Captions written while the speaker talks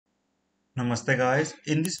Namaste guys,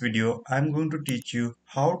 in this video I'm going to teach you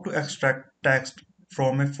how to extract text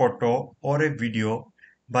from a photo or a video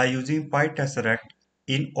by using pytesseract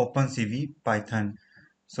in opencv Python.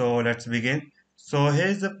 So let's begin. So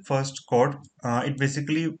here's the first code. It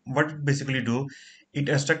basically do, it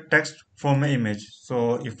extract text from an image.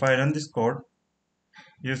 So if I run this code,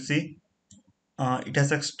 you see it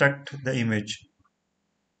has extract the image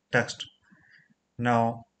text.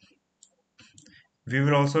 Now we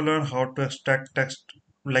will also learn how to extract text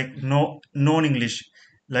like no non-English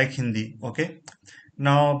like Hindi. Okay.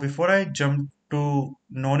 Now before I jump to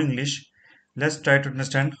non-English, let's try to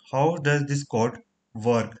understand how does this code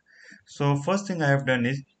work. So first thing I have done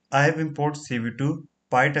is I have import CV2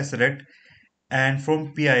 pytesseract and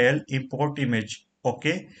from PIL import image.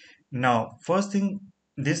 Okay. Now first thing,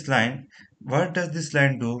 this line, what does this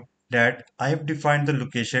line do? That I have defined the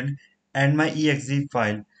location and my exe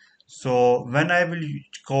file. So when I will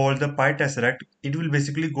call the pytesseract, it will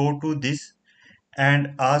basically go to this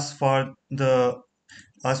and ask for the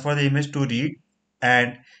image to read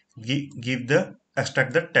and give the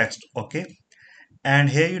extract the text. Okay. And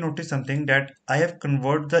here you notice something, that I have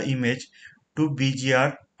converted the image to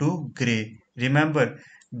BGR to gray. Remember,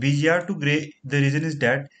 BGR to gray, the reason is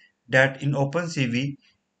that in OpenCV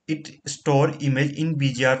it store image in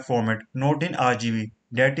BGR format, not in RGB.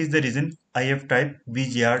 That is the reason I have typed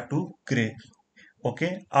BGR to gray.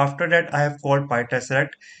 Okay. After that I have called pytesseract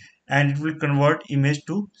and it will convert image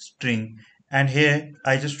to string. And here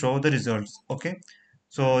I just show the results. Okay.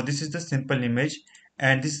 So this is the simple image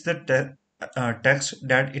and this is the text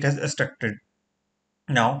that it has extracted.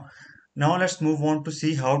 Now, now let's move on to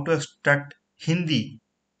see how to extract Hindi.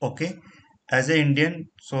 Okay. As an Indian,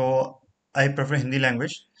 so I prefer Hindi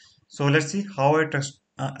language. So let's see how I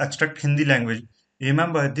extract Hindi language.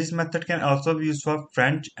 Remember, this method can also be used for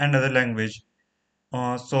French and other language.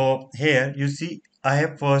 So here you see I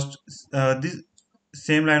have first this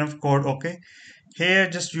same line of code. Okay. Here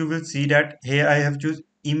just you will see that here I have choose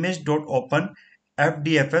image.open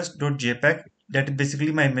fdfs.jpg, that is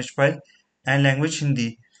basically my image file, and language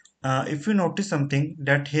Hindi. If you notice something,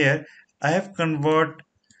 that here I have convert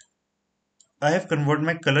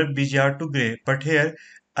my color BGR to gray, but here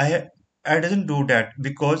I doesn't do that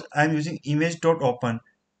because I'm using image.open.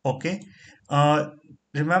 Okay. Uh,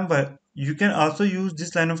 Remember, you can also use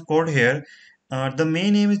this line of code here. The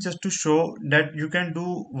main aim is just to show that you can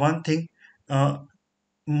do one thing uh,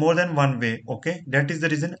 more than one way. Okay, that is the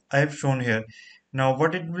reason I have shown here. Now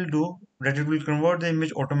what it will do, that it will convert the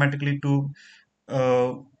image automatically to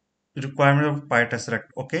uh, requirement of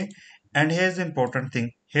pytesseract. Okay. And here's the important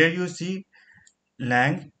thing, here you see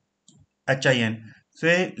lang HIN. So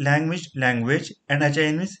a language and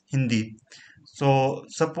HIN means Hindi. So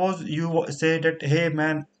suppose you say that, hey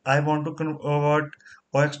man, I want to convert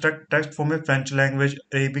or extract text from a French language,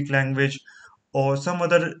 Arabic language, or some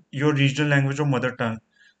other your regional language or mother tongue.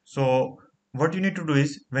 So what you need to do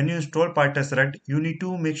is, when you install pytesseract, you need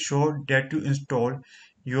to make sure that you install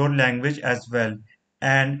your language as well.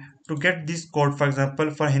 And to get this code, for example,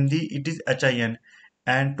 for Hindi it is HIN,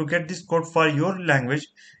 and to get this code for your language,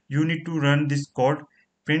 you need to run this code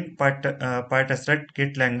print pytesseract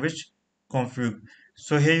get language config.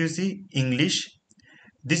 So here you see English,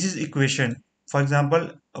 this is equation, for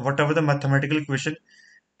example, whatever the mathematical equation,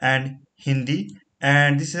 and Hindi,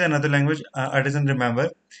 and this is another language, I doesn't remember.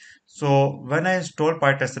 So when I install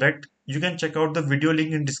pytesseract, you can check out the video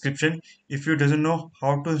link in description if you doesn't know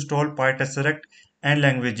how to install pytesseract and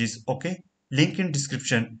languages. Okay, link in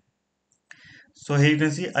description. So here you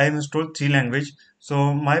can see I have installed three language.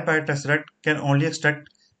 So my pytesseract can only extract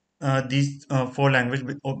these four language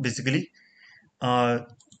basically. Uh,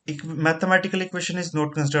 Mathematical equation is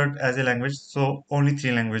not considered as a language, so only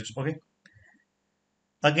three language. Okay.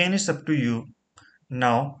 Again, it's up to you.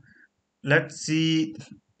 Now let's see.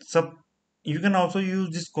 Sub. You can also use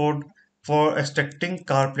this code for extracting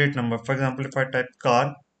car plate number. For example, if I type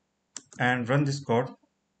car and run this code.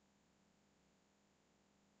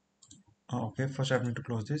 Okay, first I need to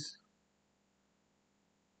close this.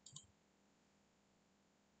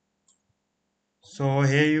 So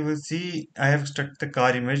here you will see I have struck the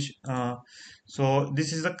car image. So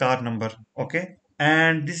this is the car number. Okay.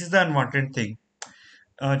 And this is the unwanted thing.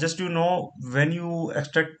 Just to know, when you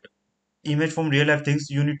extract image from real life things,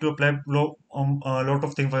 you need to apply a lot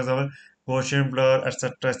of things. For example, Gaussian blur,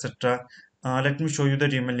 etc., etc. Let me show you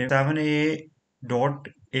the email. 7a dot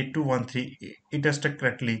 8213. It extract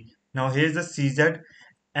correctly. Now here's the CZ,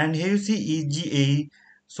 and here you see EGAE.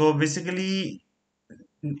 So basically,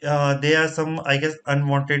 there are some, I guess,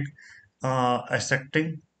 unwanted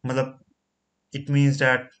accepting. Matlab, it means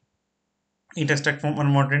that intersect from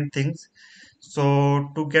unwanted things. So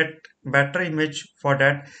to get better image for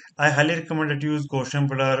that, I highly recommend that you use Gaussian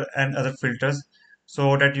blur and other filters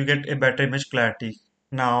so that you get a better image clarity.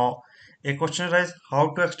 Now, a question arises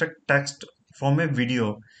how to extract text from a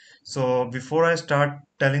video. So before I start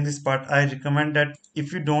telling this part, I recommend that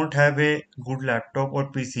if you don't have a good laptop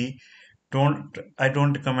or PC, don't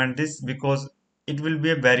recommend this because it will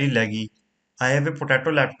be a very laggy. I have a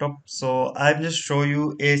potato laptop, so I'll just show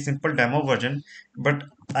you a simple demo version, but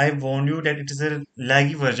I warn you that it is a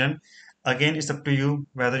laggy version. Again, it's up to you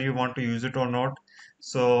whether you want to use it or not.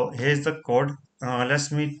 So here's the code.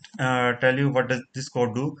 Let me tell you what does this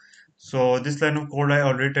code do. So this line of code I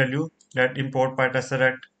already tell you that import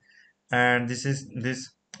pytesseract, and this is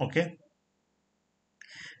this, okay.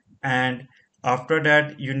 And after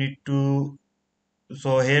that you need to,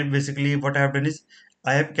 so here basically what I have done is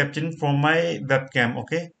I have captured from my webcam,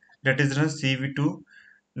 okay, that is run cv2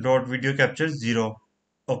 dot video capture 0,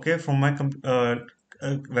 okay, from my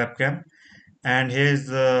webcam. And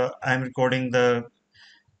here's I'm recording the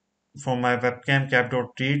from my webcam cap dot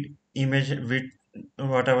read image with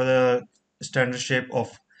whatever the standard shape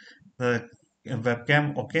of the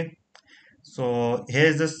webcam, okay. So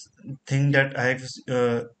here's this thing that I have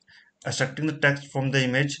extracting the text from the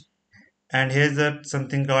image. And here's a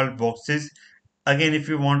something called boxes. Again, if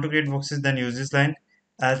you want to create boxes, then use this line.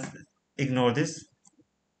 As ignore this,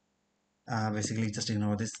 basically just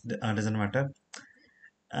ignore this, doesn't matter.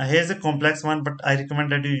 Here's a complex one, but I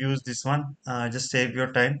recommend that you use this one, just save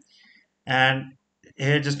your time. And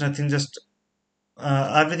here just nothing, just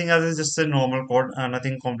everything else is just a normal code,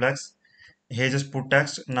 nothing complex. Here just put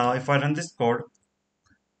text. Now if I run this code,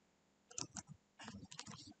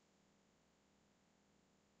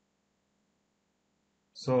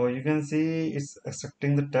 so you can see it's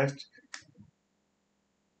accepting the text,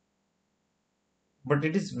 but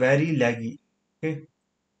it is very laggy, okay.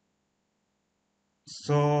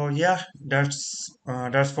 So yeah, that's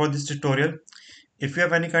for this tutorial. If you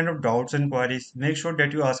have any kind of doubts and queries, make sure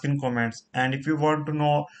that you ask in comments. And if you want to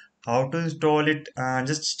know how to install it,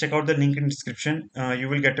 just check out the link in description. You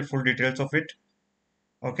will get the full details of it.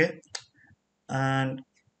 Okay. And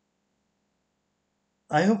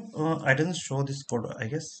I hope I didn't show this code, I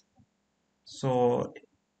guess. So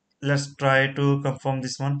let's try to confirm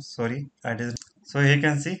this one. Sorry, I didn't. So here you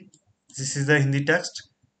can see this is the Hindi text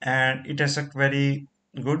and it has very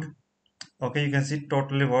good. Okay, you can see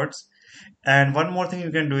totally words. And one more thing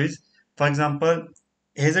you can do is, for example,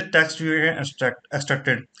 here's a text you can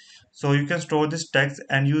extracted. So you can store this text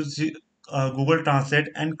and use Google Translate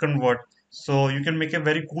and convert. So you can make a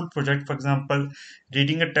very cool project. For example,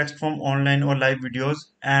 reading a text from online or live videos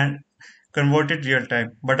and convert it real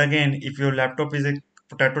time. But again, if your laptop is a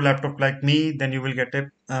potato laptop like me, then you will get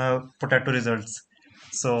a potato results.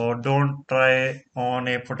 So don't try on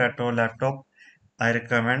a potato laptop. I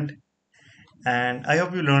recommend. And I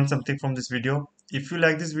hope you learned something from this video. If you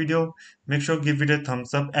like this video, make sure give it a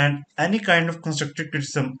thumbs up, and any kind of constructive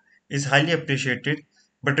criticism is highly appreciated.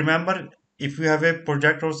 But remember, if you have a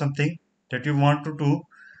project or something that you want to do,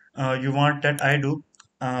 you want that I do,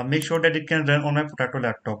 make sure that it can run on my potato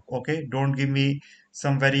laptop. Okay, don't give me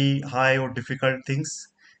some very high or difficult things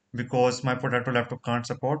because my potato laptop can't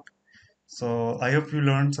support. So I hope you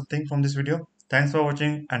learned something from this video. Thanks for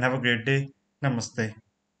watching and have a great day. Namaste.